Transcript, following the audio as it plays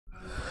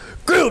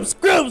Groups.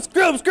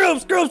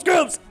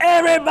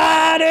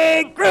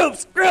 Everybody,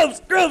 groups.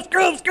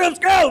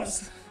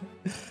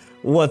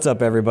 What's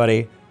up,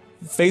 everybody?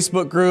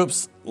 Facebook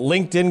groups,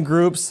 LinkedIn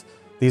groups,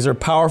 these are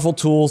powerful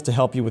tools to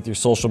help you with your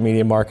social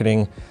media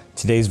marketing.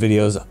 Today's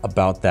video is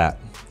about that.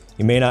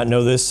 You may not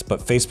know this, but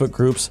Facebook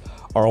groups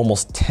are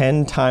almost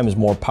 10 times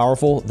more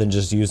powerful than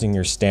just using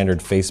your standard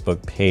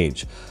Facebook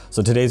page.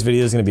 So today's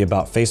video is going to be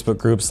about Facebook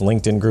groups,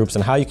 LinkedIn groups,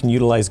 and how you can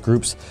utilize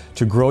groups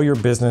to grow your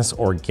business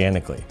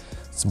organically.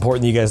 It's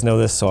important that you guys know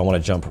this, so I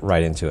want to jump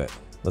right into it.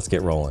 Let's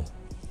get rolling.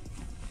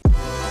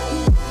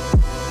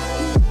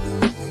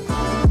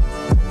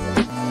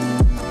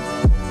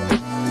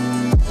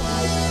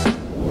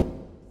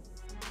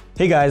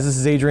 Hey guys, this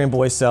is Adrian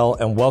Boysel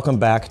and welcome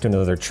back to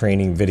another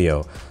training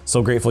video.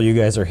 So grateful you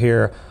guys are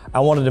here.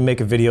 I wanted to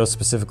make a video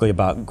specifically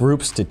about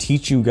groups to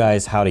teach you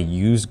guys how to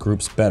use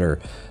groups better.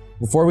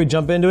 Before we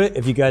jump into it,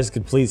 if you guys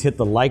could please hit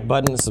the like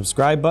button and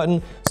subscribe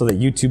button so that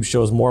YouTube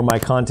shows more of my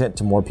content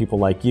to more people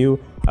like you,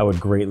 I would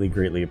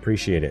greatly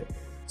appreciate it.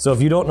 So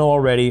if you don't know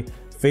already,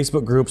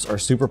 Facebook groups are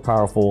super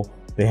powerful.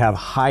 They have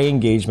high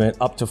engagement,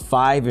 up to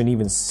 5 and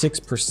even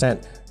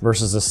 6%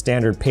 versus a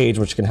standard page,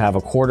 which can have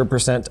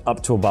 0.25%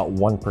 up to about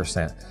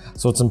 1%.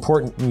 So it's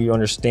important you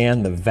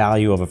understand the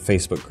value of a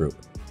Facebook group.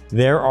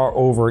 There are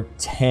over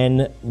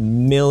 10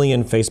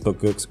 million Facebook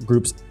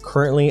groups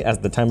currently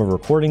at the time of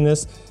recording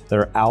this that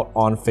are out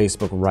on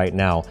Facebook right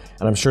now.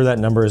 And I'm sure that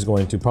number is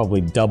going to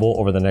probably double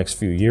over the next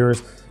few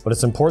years. But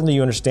it's important that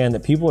you understand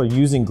that people are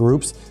using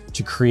groups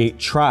to create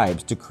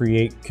tribes, to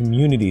create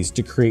communities,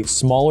 to create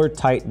smaller,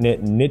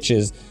 tight-knit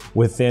niches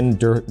within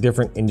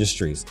different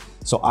industries.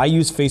 So I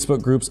use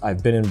Facebook groups.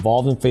 I've been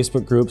involved in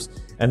Facebook groups,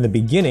 and the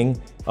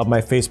beginning of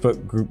my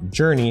Facebook group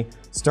journey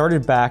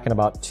started back in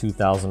about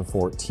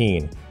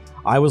 2014.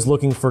 I was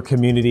looking for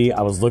community,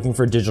 I was looking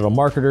for digital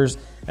marketers,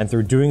 and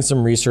through doing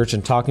some research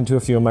and talking to a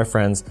few of my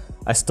friends,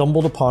 I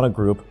stumbled upon a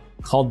group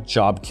called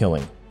Job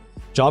Killing.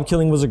 Job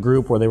Killing was a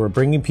group where they were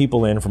bringing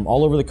people in from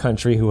all over the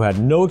country who had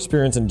no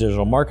experience in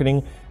digital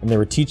marketing, and they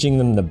were teaching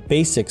them the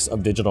basics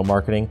of digital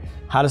marketing,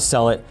 how to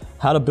sell it,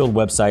 how to build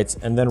websites,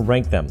 and then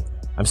rank them.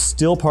 I'm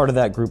still part of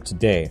that group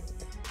today.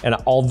 And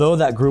although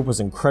that group was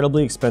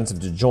incredibly expensive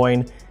to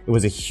join, it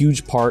was a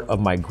huge part of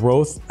my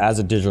growth as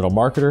a digital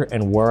marketer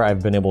and where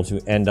I've been able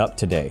to end up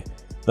today.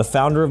 The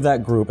founder of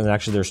that group, and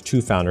actually there's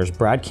two founders,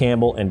 Brad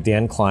Campbell and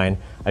Dan Klein.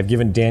 I've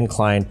given Dan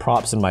Klein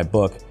props in my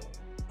book.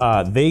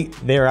 They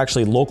are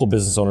actually local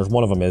business owners.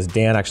 One of them is.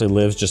 Dan actually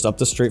lives just up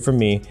the street from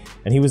me,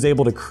 and he was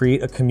able to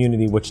create a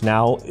community which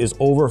now is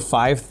over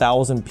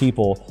 5,000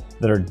 people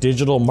that are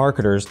digital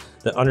marketers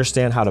that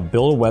understand how to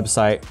build a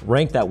website,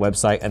 rank that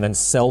website, and then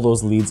sell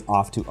those leads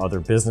off to other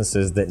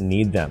businesses that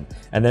need them,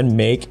 and then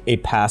make a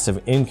passive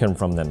income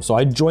from them. So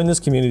I joined this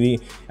community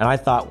and I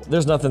thought,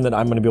 there's nothing that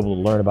I'm gonna be able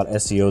to learn about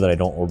SEO that I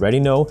don't already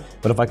know,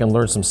 but if I can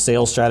learn some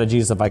sales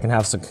strategies, if I can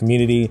have some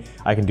community,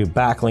 I can do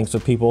backlinks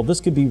with people,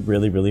 this could be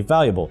really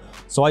valuable.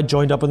 So I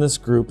joined up in this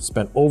group,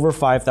 spent over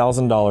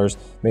 $5,000,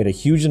 made a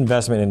huge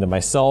investment into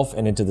myself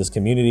and into this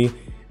community,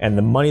 and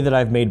the money that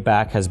I've made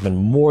back has been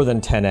more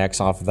than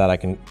 10x off of that. I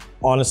can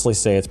honestly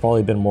say it's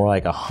probably been more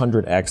like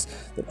 100x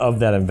of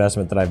that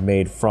investment that I've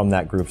made from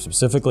that group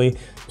specifically.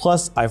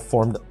 Plus, I've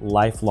formed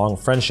lifelong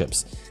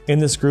friendships. In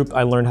this group,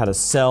 I learned how to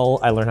sell,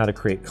 I learned how to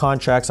create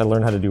contracts, I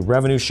learned how to do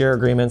revenue share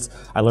agreements,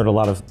 I learned a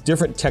lot of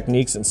different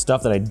techniques and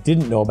stuff that I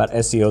didn't know about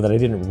SEO that I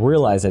didn't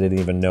realize I didn't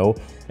even know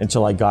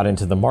until I got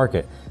into the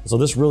market. So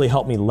this really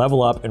helped me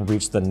level up and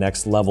reach the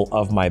next level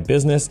of my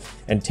business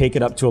and take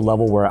it up to a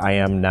level where I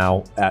am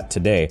now at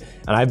today.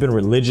 And I've been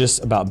religious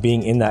about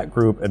being in that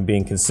group and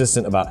being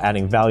consistent about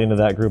adding value into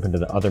that group and to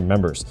the other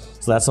members.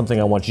 So that's something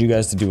I want you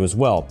guys to do as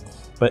well.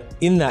 But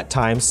in that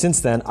time, since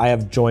then, I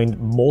have joined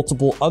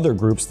multiple other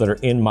groups that are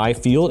in my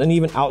field and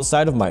even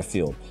outside of my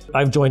field.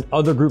 I've joined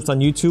other groups on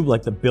YouTube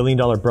like the $1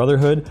 Billion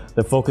Brotherhood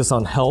that focus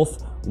on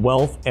health,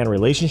 wealth, and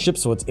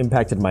relationships. So it's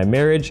impacted my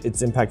marriage,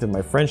 it's impacted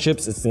my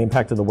friendships, it's the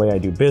impact of the way I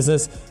do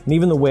business, and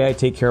even the way I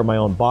take care of my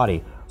own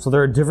body. So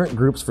there are different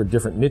groups for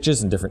different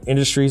niches and different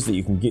industries that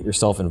you can get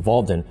yourself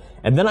involved in.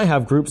 And then I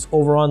have groups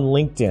over on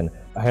LinkedIn.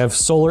 I have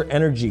solar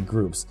energy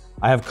groups.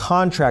 I have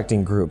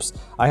contracting groups.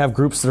 I have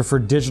groups that are for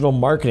digital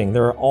marketing.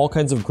 There are all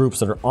kinds of groups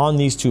that are on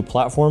these two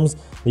platforms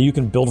that you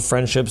can build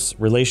friendships,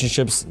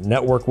 relationships,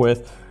 network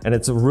with, and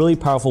it's a really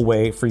powerful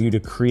way for you to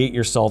create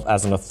yourself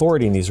as an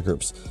authority in these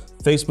groups.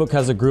 Facebook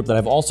has a group that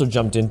I've also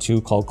jumped into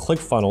called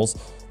ClickFunnels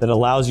that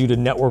allows you to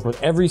network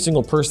with every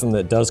single person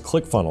that does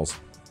ClickFunnels.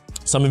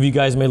 Some of you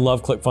guys may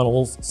love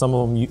ClickFunnels,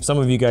 some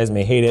of you guys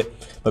may hate it,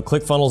 but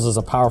ClickFunnels is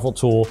a powerful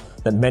tool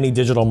that many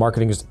digital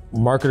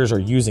marketers are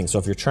using. So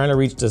if you're trying to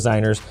reach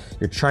designers,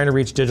 you're trying to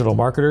reach digital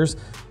marketers,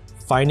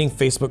 finding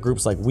Facebook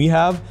groups like we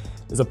have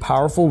is a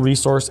powerful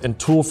resource and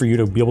tool for you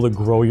to be able to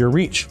grow your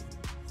reach.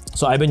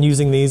 So I've been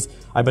using these.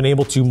 I've been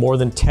able to more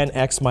than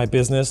 10x my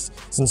business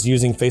since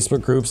using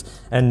Facebook groups.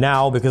 And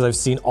now, because I've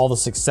seen all the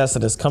success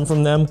that has come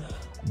from them,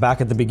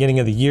 Back at the beginning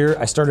of the year,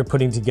 I started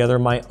putting together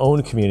my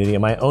own community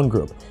and my own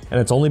group.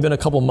 And it's only been a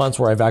couple months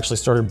where I've actually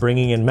started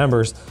bringing in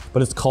members,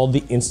 but it's called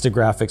the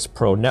Instagraphics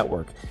Pro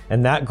Network.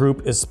 And that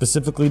group is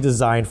specifically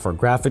designed for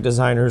graphic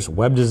designers,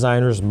 web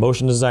designers,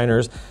 motion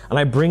designers, and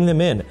I bring them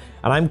in.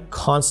 And I'm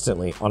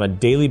constantly, on a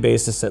daily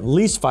basis, at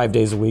least 5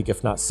 days a week,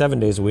 if not 7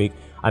 days a week,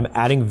 I'm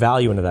adding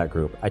value into that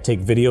group. I take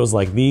videos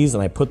like these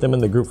and I put them in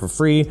the group for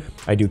free.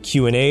 I do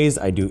Q&As,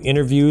 I do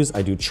interviews,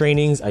 I do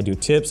trainings, I do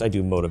tips, I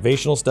do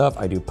motivational stuff,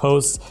 I do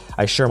posts,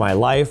 I share my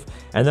life,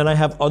 and then I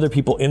have other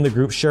people in the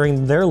group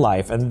sharing their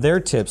life and their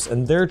tips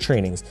and their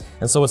trainings.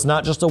 And so it's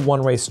not just a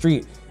one-way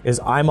street. Is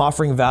I'm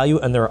offering value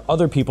and there are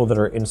other people that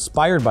are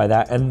inspired by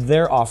that and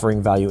they're offering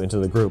value into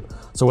the group.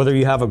 So whether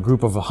you have a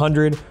group of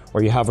 100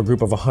 or you have a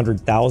group of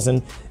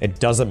 100,000, it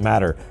doesn't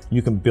matter.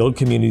 You can build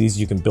communities,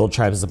 you can build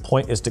tribes. The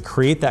point is to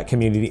create that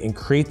community and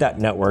create that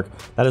network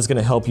that is going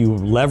to help you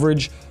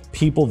leverage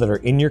people that are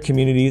in your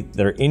community,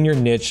 that are in your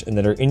niche, and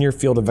that are in your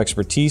field of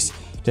expertise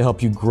to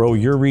help you grow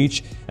your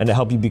reach and to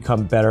help you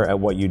become better at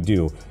what you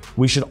do.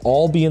 We should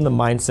all be in the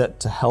mindset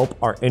to help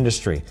our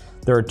industry.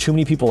 There are too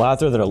many people out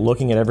there that are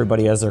looking at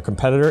everybody as their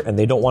competitor and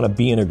they don't want to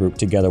be in a group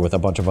together with a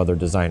bunch of other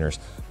designers.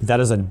 That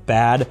is a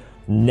bad,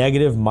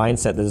 negative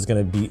mindset that is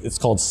going to be, it's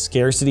called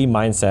scarcity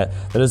mindset,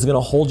 that is going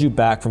to hold you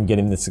back from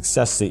getting the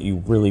success that you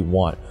really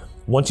want.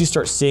 Once you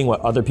start seeing what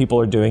other people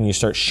are doing, you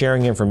start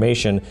sharing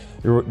information,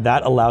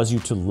 that allows you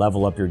to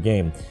level up your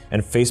game.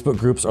 And Facebook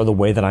groups are the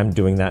way that I'm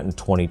doing that in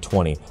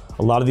 2020.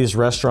 A lot of these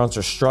restaurants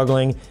are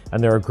struggling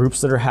and there are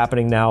groups that are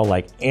happening now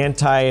like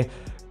anti-mask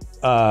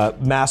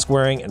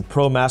wearing and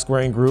pro-mask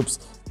wearing groups.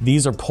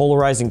 These are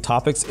polarizing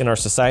topics in our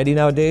society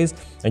nowadays,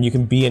 and you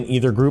can be in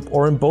either group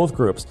or in both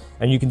groups.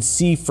 And you can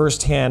see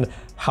firsthand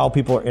how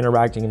people are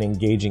interacting and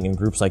engaging in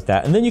groups like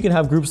that. And then you can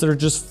have groups that are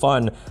just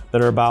fun,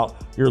 that are about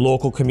your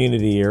local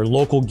community or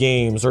local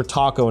games or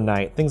taco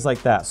night, things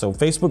like that. So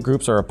Facebook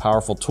groups are a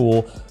powerful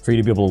tool for you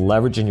to be able to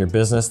leverage in your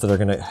business that are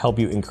gonna help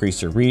you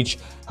increase your reach,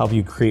 help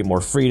you create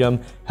more freedom,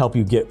 help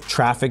you get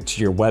traffic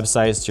to your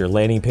websites, to your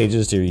landing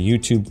pages, to your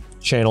YouTube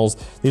channels.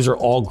 These are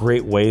all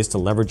great ways to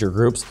leverage your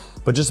groups,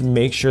 but just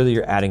make sure that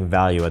you're adding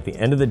value. At the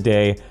end of the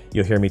day,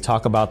 you'll hear me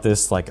talk about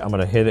this like I'm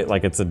gonna hit it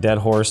like it's a dead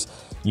horse.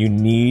 You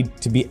need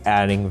to be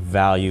adding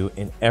value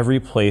in every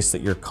place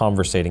that you're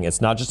conversating.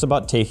 It's not just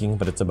about taking,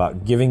 but it's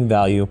about giving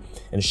value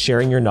and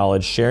sharing your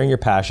knowledge, sharing your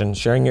passion,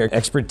 sharing your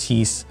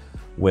expertise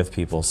with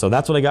people. So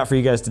that's what I got for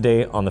you guys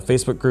today on the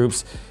Facebook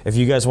groups. If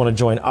you guys want to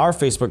join our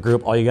Facebook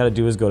group, all you got to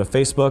do is go to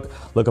Facebook,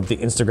 look up the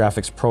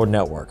Instagraphics Pro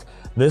Network.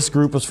 This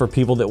group is for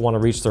people that want to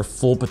reach their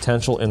full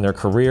potential in their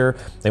career.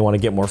 They want to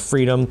get more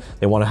freedom.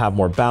 They want to have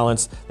more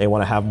balance. They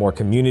want to have more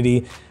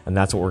community. And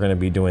that's what we're going to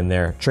be doing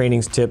there.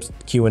 Trainings, tips,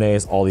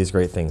 Q&As, all these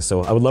great things.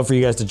 So I would love for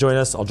you guys to join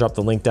us. I'll drop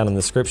the link down in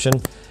the description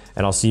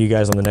and I'll see you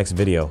guys on the next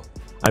video.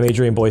 I'm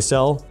Adrian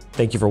Boysel.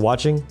 Thank you for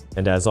watching.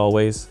 And as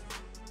always,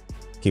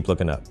 keep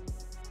looking up.